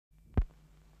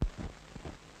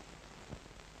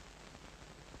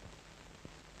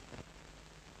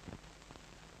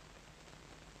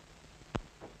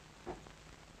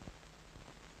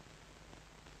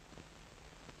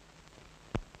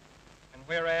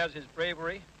whereas his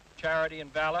bravery, charity,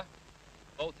 and valor,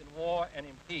 both in war and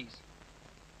in peace,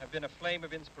 have been a flame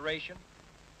of inspiration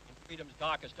in freedom's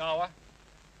darkest hour,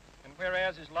 and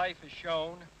whereas his life has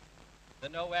shown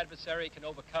that no adversary can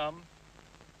overcome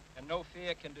and no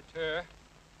fear can deter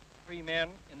free men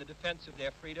in the defense of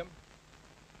their freedom,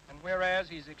 and whereas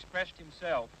he's expressed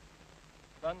himself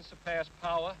with unsurpassed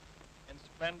power and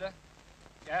splendor,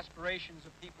 the aspirations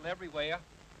of people everywhere,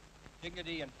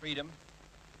 dignity and freedom,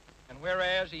 and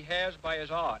whereas he has, by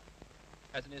his art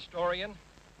as an historian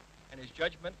and his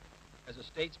judgment as a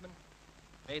statesman,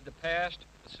 made the past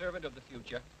the servant of the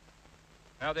future,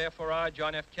 now therefore I,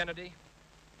 John F. Kennedy,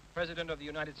 President of the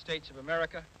United States of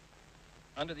America,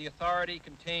 under the authority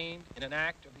contained in an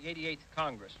act of the 88th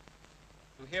Congress,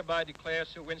 do hereby declare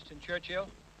Sir Winston Churchill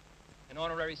an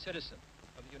honorary citizen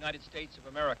of the United States of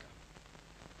America.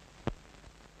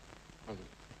 I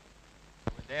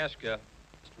would ask Mr.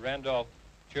 Randolph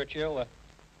Churchill,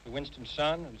 Sir Winston's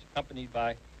son, who's accompanied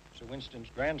by Sir Winston's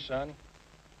grandson,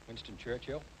 Winston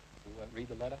Churchill, to read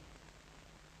the letter.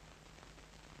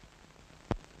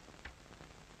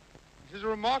 It is a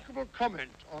remarkable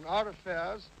comment on our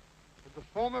affairs that the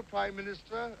former Prime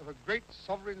Minister of a great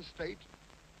sovereign state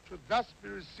should thus be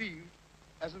received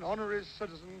as an honorary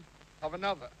citizen of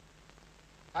another.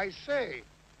 I say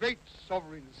great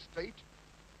sovereign state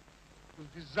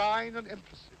with design and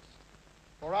emphasis,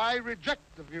 for I reject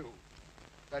the view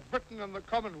that Britain and the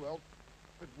Commonwealth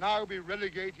should now be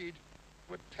relegated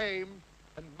to a tame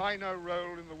and minor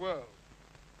role in the world.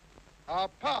 Our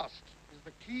past is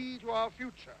the key to our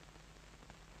future,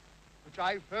 which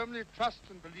I firmly trust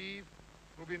and believe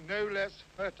will be no less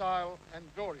fertile and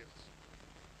glorious.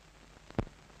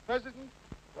 President,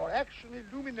 your action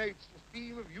illuminates the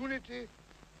theme of unity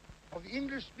of the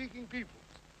English-speaking peoples,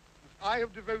 which I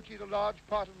have devoted a large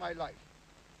part of my life.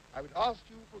 I would ask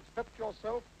you to accept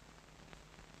yourself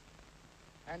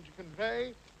and to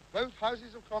convey both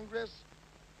houses of Congress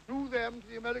through them to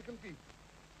the American people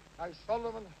my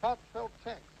solemn and heartfelt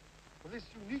thanks for this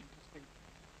unique distinction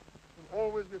will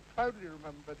always be proudly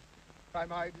remembered by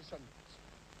my descendants.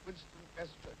 Winston S.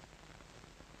 Churchill.